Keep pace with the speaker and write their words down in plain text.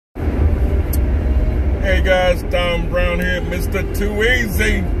Hey guys, Tom Brown here, Mr. Too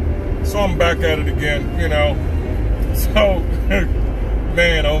Easy. So I'm back at it again, you know. So,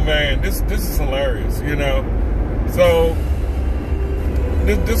 man, oh man, this is hilarious, you know. So,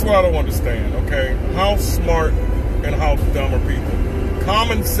 this is what I don't understand, okay? How smart and how dumb are people?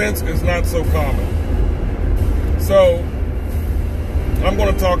 Common sense is not so common. So, I'm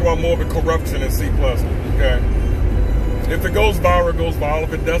going to talk about more of the corruption in C Pleasant, okay? If it goes viral, it goes viral.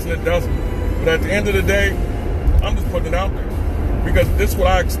 If it doesn't, it doesn't. But at the end of the day, I'm just putting it out there because this is what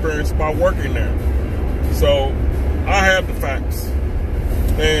I experienced by working there. So I have the facts.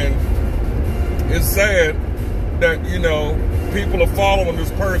 And it's sad that, you know, people are following this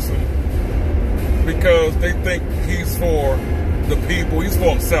person because they think he's for the people. He's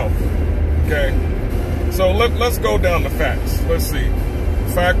for himself, okay? So let's go down the facts. Let's see.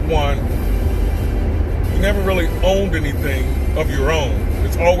 Fact one, you never really owned anything of your own.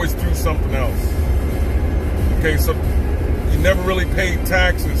 It's always through something else. Okay, so you never really paid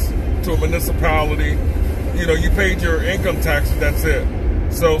taxes to a municipality. You know, you paid your income taxes, that's it.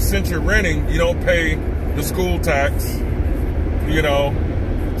 So since you're renting, you don't pay the school tax, you know.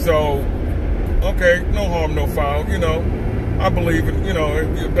 So, okay, no harm, no foul, you know. I believe in, you know,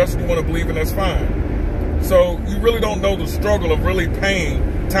 if that's what you want to believe in, that's fine. So you really don't know the struggle of really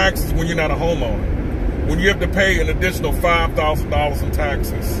paying taxes when you're not a homeowner. When you have to pay an additional $5,000 in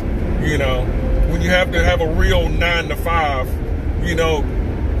taxes, you know, when you have to have a real 9 to 5, you know,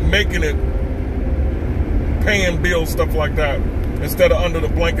 making it, paying bills, stuff like that, instead of under the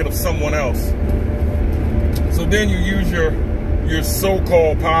blanket of someone else. So then you use your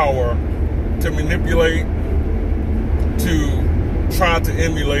so-called power to manipulate, to try to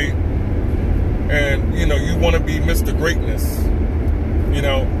emulate, and, you know, you want to be Mr. Greatness, you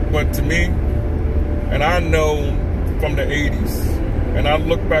know, but to me, and I know from the 80s, and I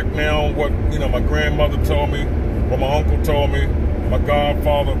look back now on what, you know, my grandmother told me, what my uncle told me, my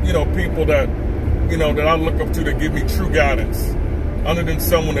godfather, you know, people that, you know, that I look up to that give me true guidance, other than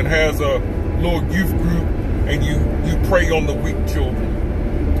someone that has a little youth group and you prey on the weak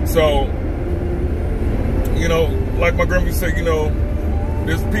children. So, you know, like my grandma said, you know,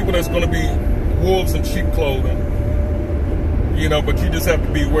 there's people that's going to be wolves in sheep clothing, you know, but you just have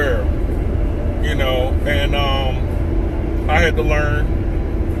to beware. You know, and I had to learn,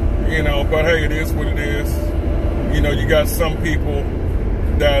 you know, but hey, it is what it is. You know, you got some people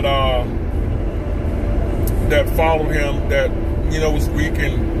that that followed him that, you know, was weak,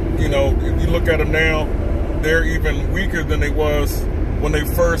 and, you know, if you look at them now, they're even weaker than they was when they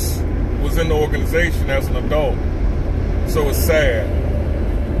first was in the organization as an adult. So it's sad.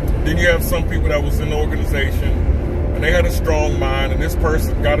 Then you have some people that was in the organization and they had a strong mind, and this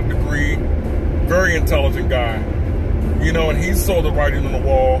person got a degree, very intelligent guy, you know, and he saw the writing on the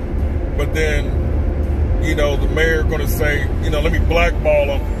wall, but then, you know, the mayor going to say, you know, let me blackball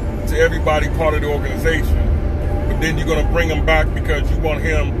him to everybody part of the organization, but then you're going to bring him back because you want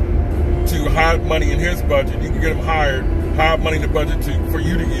him to hide money in his budget. You can get him hired, hide money in the budget for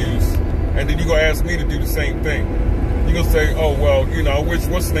you to use, and then you're going to ask me to do the same thing. You're going to say, oh, well, you know, I wish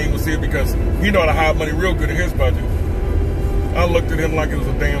what's his name was here because he know how to hide money real good in his budget. I looked at him like it was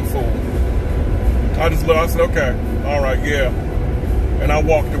a damn fool. I just looked, I said, okay, all right, yeah. And I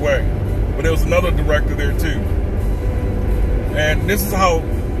walked away. But there was another director there too. And this is how,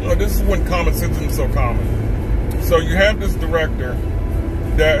 you know, this is when common sense isn't so common. So you have this director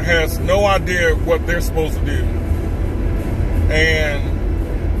that has no idea what they're supposed to do. And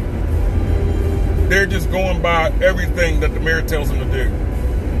they're just going by everything that the mayor tells them to do.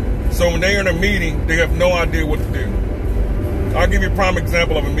 So when they're in a meeting, they have no idea what to do. I'll give you a prime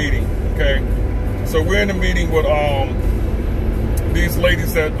example of a meeting, okay? So we're in a meeting with these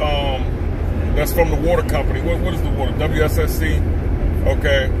ladies that that's from the water company. What is the water? WSSC.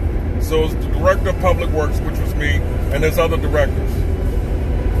 Okay. So it's the director of public works, which was me, and there's other directors.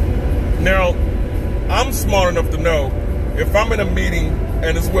 Now, I'm smart enough to know if I'm in a meeting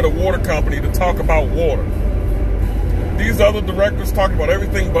and it's with a water company to talk about water, these other directors talk about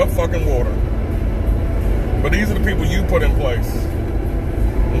everything but fucking water. But these are the people you put in place.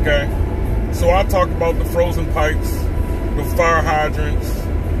 Okay. So I talked about the frozen pipes, the fire hydrants,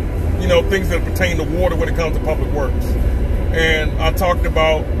 you know, things that pertain to water when it comes to public works. And I talked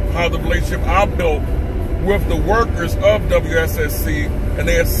about how the relationship I built with the workers of WSSC, and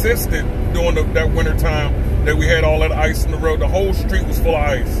they assisted during that winter time that we had all that ice in the road. The whole street was full of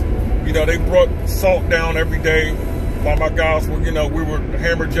ice. You know, they brought salt down every day while my guys were, you know, we were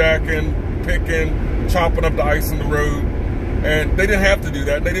hammerjacking, picking, chopping up the ice in the road. And they didn't have to do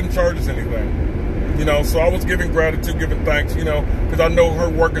that. They didn't charge us anything. You know, so I was giving gratitude, giving thanks, you know, because I know her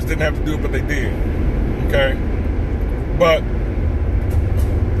workers didn't have to do it, but they did. Okay? But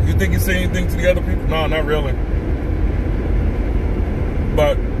you think you say anything to the other people? No, not really.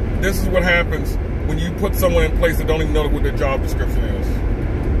 But this is what happens when you put someone in place that don't even know what their job description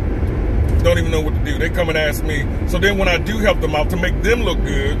is. Don't even know what to do. They come and ask me. So then when I do help them out to make them look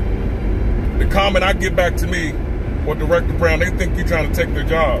good, the comment I get back to me, or Director Brown, they think you're trying to take their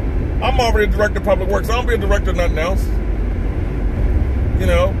job. I'm already a director of public works. I don't be a director of nothing else. You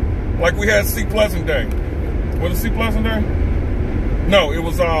know, like we had C. Pleasant Day. Was it C. Pleasant Day? No, it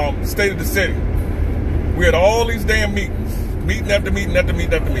was State of the City. We had all these damn meetings. Meeting after meeting after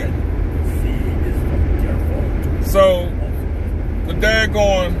meeting after meeting. So, the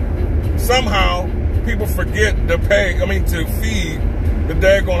daggone, somehow, people forget to feed the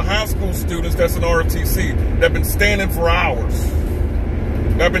daggone high school students that's in ROTC that have been standing for hours.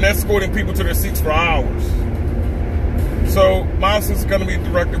 That have been escorting people to their seats for hours. So, my assistant's going to be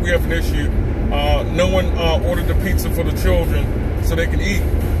director. We have an issue. No one ordered the pizza for the children so they can eat.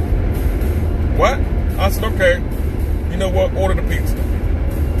 What? I said, okay. You know what? Order the pizza.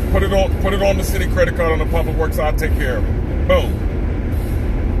 Put it on the city credit card on the public works. I'll take care of it. Boom.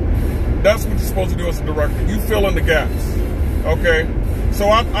 That's what you're supposed to do as a director. You fill in the gaps. Okay? So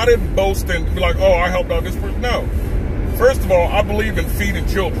I didn't boast and be like, oh, I helped out this person. No. First of all, I believe in feeding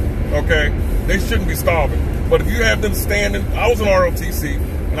children. Okay? They shouldn't be starving. But if you have them standing, I was in ROTC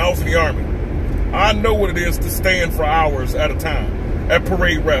and I was in the Army. I know what it is to stand for hours at a time, at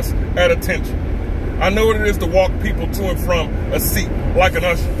parade rest, at attention. I know what it is to walk people to and from a seat like an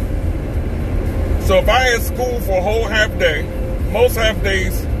usher. So if I had school for a whole half day, most half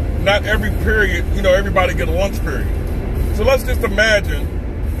days, not every period, everybody get a lunch period. So let's just imagine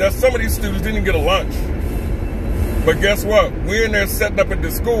that some of these students didn't get a lunch. But guess what? We're in there setting up at the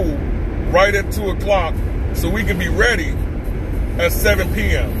school right at 2 o'clock so we can be ready at 7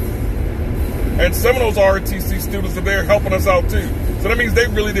 p.m. And some of those ROTC students are there helping us out too. So that means they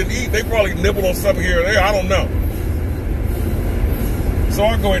really didn't eat. They probably nibbled on something here or there. I don't know. So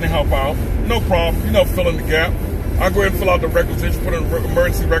I'll go ahead and help out. No problem. Fill in the gap. I'll go ahead and fill out the requisition, put in an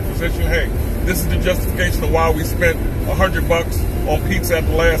emergency requisition. Hey, this is the justification of why we spent $100 on pizza at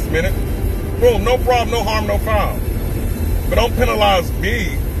the last minute. Boom, no problem, no harm, no foul. But don't penalize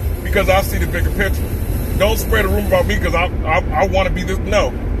me because I see the bigger picture. Don't spread a rumor about me because I want to be this.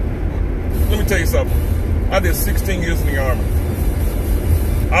 No. Let me tell you something. I did 16 years in the Army.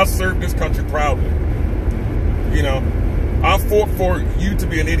 I served this country proudly. I fought for you to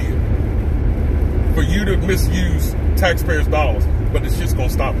be an idiot. For you to misuse taxpayers' dollars. But the shit's gonna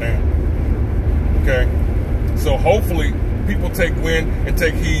stop now. Okay? So hopefully people take wind and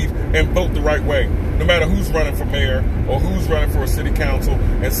take heed and vote the right way. No matter who's running for mayor or who's running for a city council.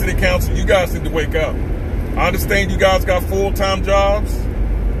 And city council, you guys need to wake up. I understand you guys got full-time jobs,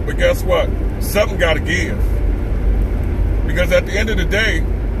 but guess what? Something gotta give. Because at the end of the day,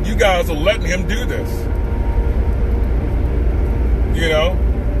 you guys are letting him do this.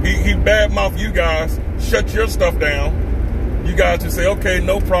 He badmouth you guys, shut your stuff down. You guys just say, okay,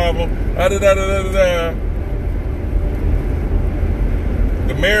 no problem. The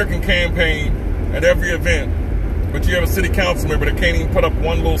mayor can campaign at every event, but you have a city council member that can't even put up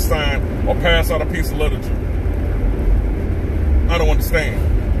one little sign or pass out a piece of literature. I don't understand.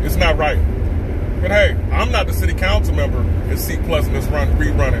 It's not right. But hey, I'm not the city council member in Seat Pleasant that's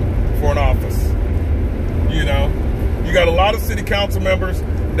rerunning for an office. You got a lot of city council members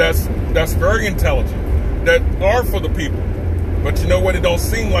that's very intelligent, that are for the people. But you know what? It don't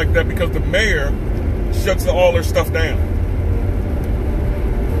seem like that because the mayor shuts all their stuff down.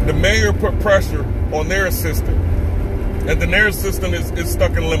 The mayor put pressure on their assistant, and then their assistant is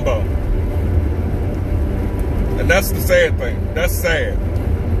stuck in limbo. And that's the sad thing. That's sad.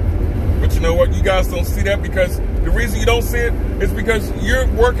 But you know what? You guys don't see that because the reason you don't see it is because you're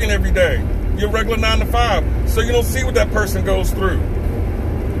working every day. You're regular 9 to 5. So you don't see what that person goes through.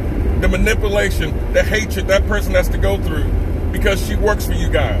 The manipulation, the hatred that person has to go through because she works for you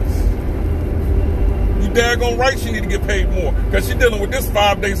guys. You daggone right she need to get paid more because she's dealing with this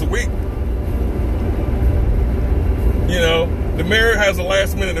 5 days a week. The mayor has a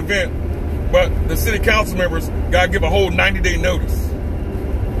last minute event, but the city council members got to give a whole 90-day notice.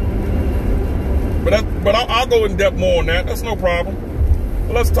 But I'll go in depth more on that. That's no problem.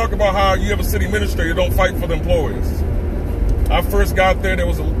 But let's talk about how you have a city administrator don't fight for the employees. I first got there. There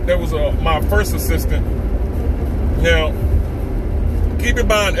was my first assistant. Now, keep in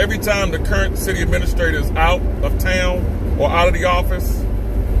mind, every time the current city administrator is out of town or out of the office,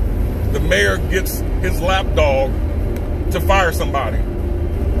 the mayor gets his lapdog to fire somebody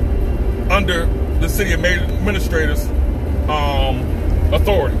under the city administrator's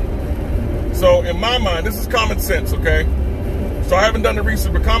authority. So in my mind, this is common sense, okay? So I haven't done the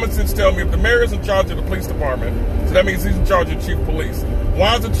research, but common sense tells me if the mayor is in charge of the police department, so that means he's in charge of chief of police.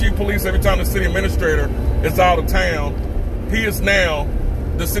 Why is the chief of police, every time the city administrator is out of town, he is now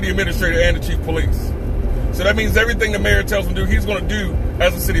the city administrator and the chief of police? So that means everything the mayor tells him to do, he's going to do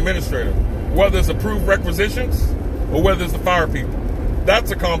as a city administrator, whether it's approve requisitions or whether it's to fire people. That's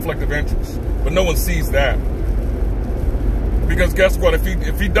a conflict of interest, but no one sees that. Because guess what?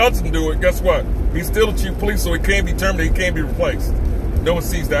 If he doesn't do it, guess what? He's still the chief of police, so he can't be terminated, he can't be replaced. No one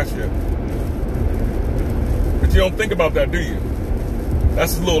sees that shit. But you don't think about that, do you?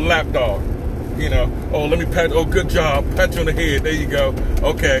 That's his little lapdog. You know, oh, let me pat, oh, good job, pat you on the head, there you go.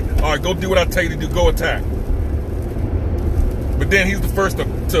 Okay, all right, go do what I tell you to do, go attack. But then he's the first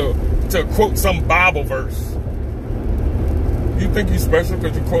to quote some Bible verse. You think he's special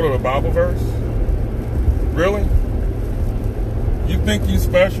because you quoted a Bible verse? Really? You think he's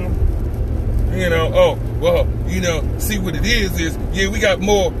special? You know, oh, well, you know, see what it is, yeah, we got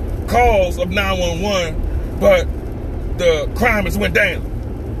more calls of 911, but the crime has went down.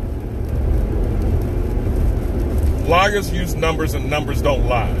 Liars use numbers and numbers don't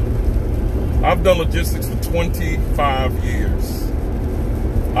lie. I've done logistics for 25 years.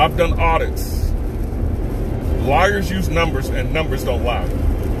 I've done audits. Liars use numbers and numbers don't lie.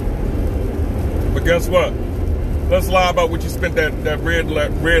 But guess what? Let's lie about what you spent that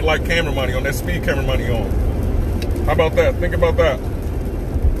red light camera money on, that speed camera money on. How about that? Think about that.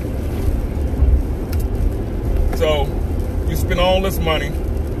 So, you spend all this money,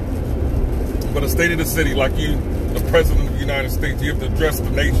 but the state of the city, like you, the president of the United States, you have to address the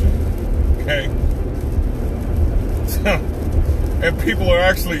nation, okay? And people are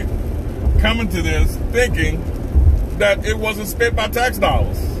actually coming to this thinking that it wasn't spent by tax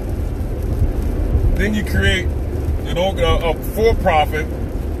dollars. Then you create, you know, a for-profit,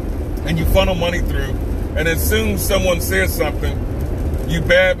 and you funnel money through, and as soon as someone says something, you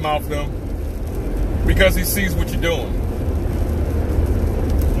badmouth them because he sees what you're doing.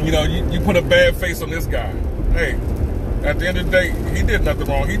 You know, you put a bad face on this guy. Hey, at the end of the day, he did nothing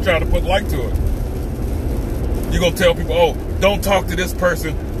wrong. He tried to put light to it. You're going to tell people, oh, don't talk to this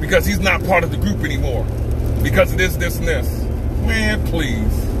person because he's not part of the group anymore because of this, this, and this. Man,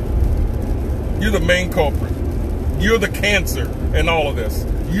 please. You're the main culprit. You're the cancer in all of this.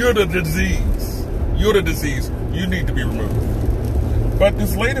 You're the disease. You're the disease. You need to be removed. But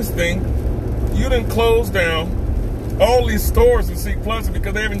this latest thing, you didn't close down all these stores in Seat Pleasant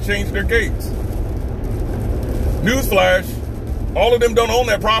because they haven't changed their gates. Newsflash, all of them don't own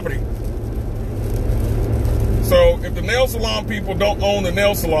that property. So if the nail salon people don't own the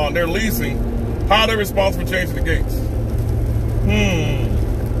nail salon, they're leasing, how are they responsible for changing the gates?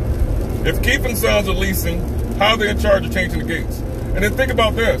 If Keefe and Sons are leasing, how are they in charge of changing the gates? And then think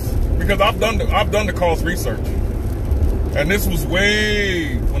about this, because I've done the cost research. And this was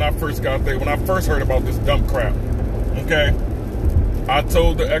way when I first got there, when I first heard about this dumb crap. Okay? I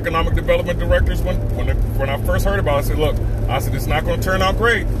told the economic development directors when I first heard about it, I said, look, it's not going to turn out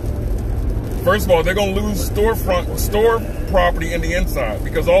great. First of all, they're going to lose store property in the inside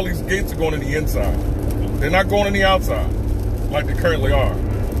because all these gates are going in the inside. They're not going in the outside like they currently are.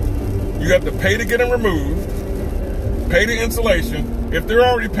 You have to pay to get them removed, pay the insulation. If they're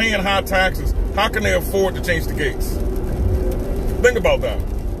already paying high taxes, how can they afford to change the gates? Think about that.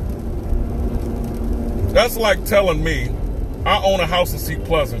 That's like telling me I own a house in Seat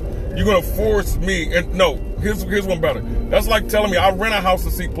Pleasant. You're going to force me, and no, here's one better. That's like telling me I rent a house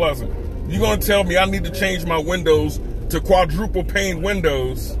in Seat Pleasant. You're going to tell me I need to change my windows to quadruple pane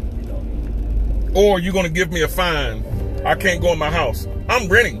windows, or you're going to give me a fine. I can't go in my house. I'm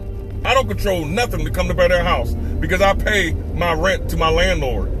renting. I don't control nothing to come to their house because I pay my rent to my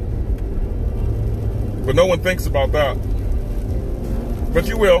landlord. But no one thinks about that. But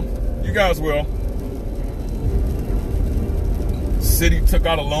you will. You guys will. City took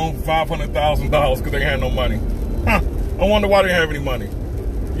out a loan for $500,000 because they had no money. I wonder why they didn't have any money.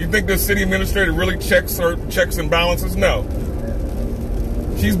 You think the city administrator really checks and balances? No.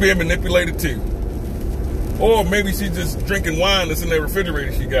 She's being manipulated too. Or maybe she's just drinking wine that's in that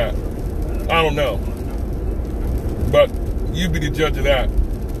refrigerator she got. I don't know. But you be the judge of that.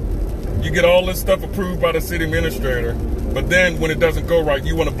 You get all this stuff approved by the city administrator, but then when it doesn't go right,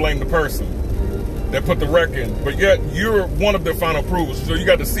 you want to blame the person that put the wreck in. But yet you're one of the final approvers. So you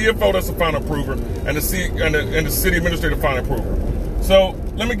got the CFO that's the final approver, and the city administrator final approver. So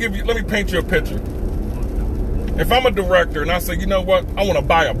let me paint you a picture. If I'm a director and I say, you know what, I want to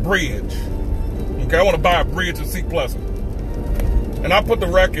buy a bridge. Okay, I want to buy a bridge in Seat Pleasant. And I put the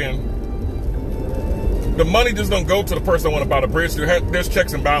wreck in. the money just don't go to the person that want to buy the bridge. There's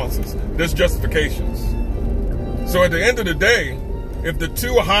checks and balances. There's justifications. So at the end of the day, if the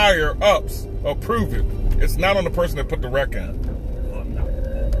two higher ups approve it, it's not on the person that put the wreck in.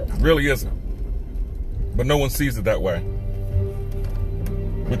 It really isn't. But no one sees it that way.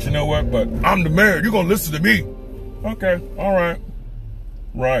 But you know what? But I'm the mayor. You're going to listen to me. Okay. All right.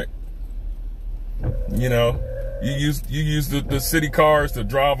 Right. You know, you use the city cars to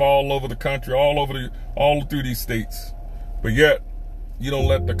drive all over the country, all through these states. But yet, you don't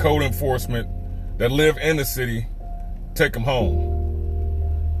let the code enforcement that live in the city take them home.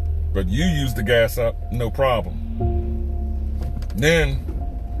 But you use the gas up, no problem. Then,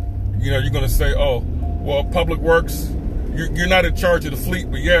 you know, you're going to say, oh, well, Public Works, you're not in charge of the fleet,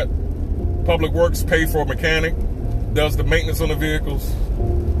 but yet Public Works pay for a mechanic, does the maintenance on the vehicles.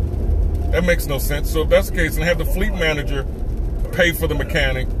 That makes no sense. So if that's the case, then have the fleet manager pay for the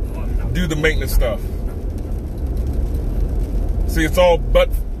mechanic, do the maintenance stuff. See, it's all but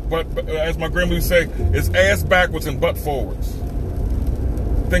as my grandma would say, it's ass backwards and butt forwards.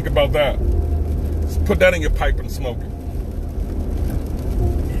 Think about that. Just put that in your pipe and smoke it.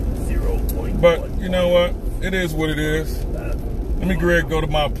 But you know what? It is what it is. Let me go to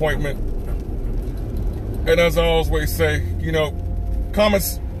my appointment. And as I always say, you know, common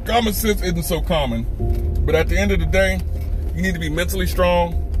sense isn't so common. But at the end of the day, you need to be mentally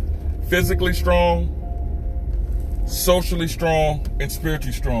strong, physically strong, socially strong, and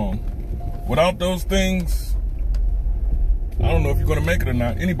spiritually strong. Without those things, I don't know if you're going to make it or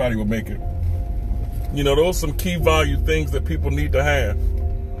not. Anybody will make it. You know, those are some key value things that people need to have.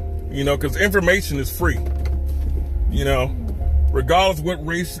 You know, because information is free. You know, regardless of what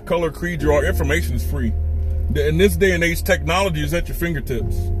race, color, creed you are, information is free. In this day and age, technology is at your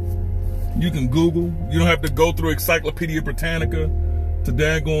fingertips. You can Google. You don't have to go through Encyclopedia Britannica to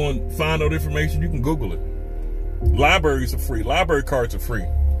daggone find out information. You can Google it. Libraries are free. Library cards are free.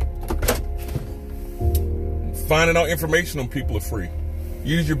 Finding out information on people are free.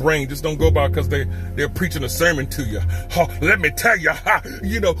 Use your brain. Just don't go by because they're preaching a sermon to you. Oh, let me tell you,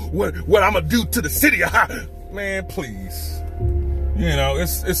 you know, what I'm going to do to the city. Man, please. You know,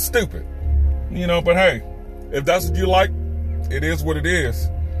 it's stupid. You know, but hey, if that's what you like, it is what it is.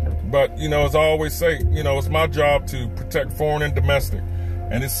 But, you know, as I always say, you know, it's my job to protect foreign and domestic.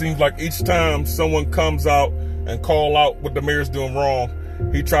 And it seems like each time someone comes out and call out what the mayor's doing wrong,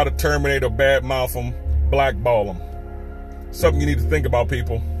 he try to terminate or badmouth him, blackball him. Something you need to think about,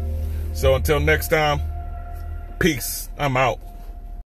 people. So until next time, peace. I'm out.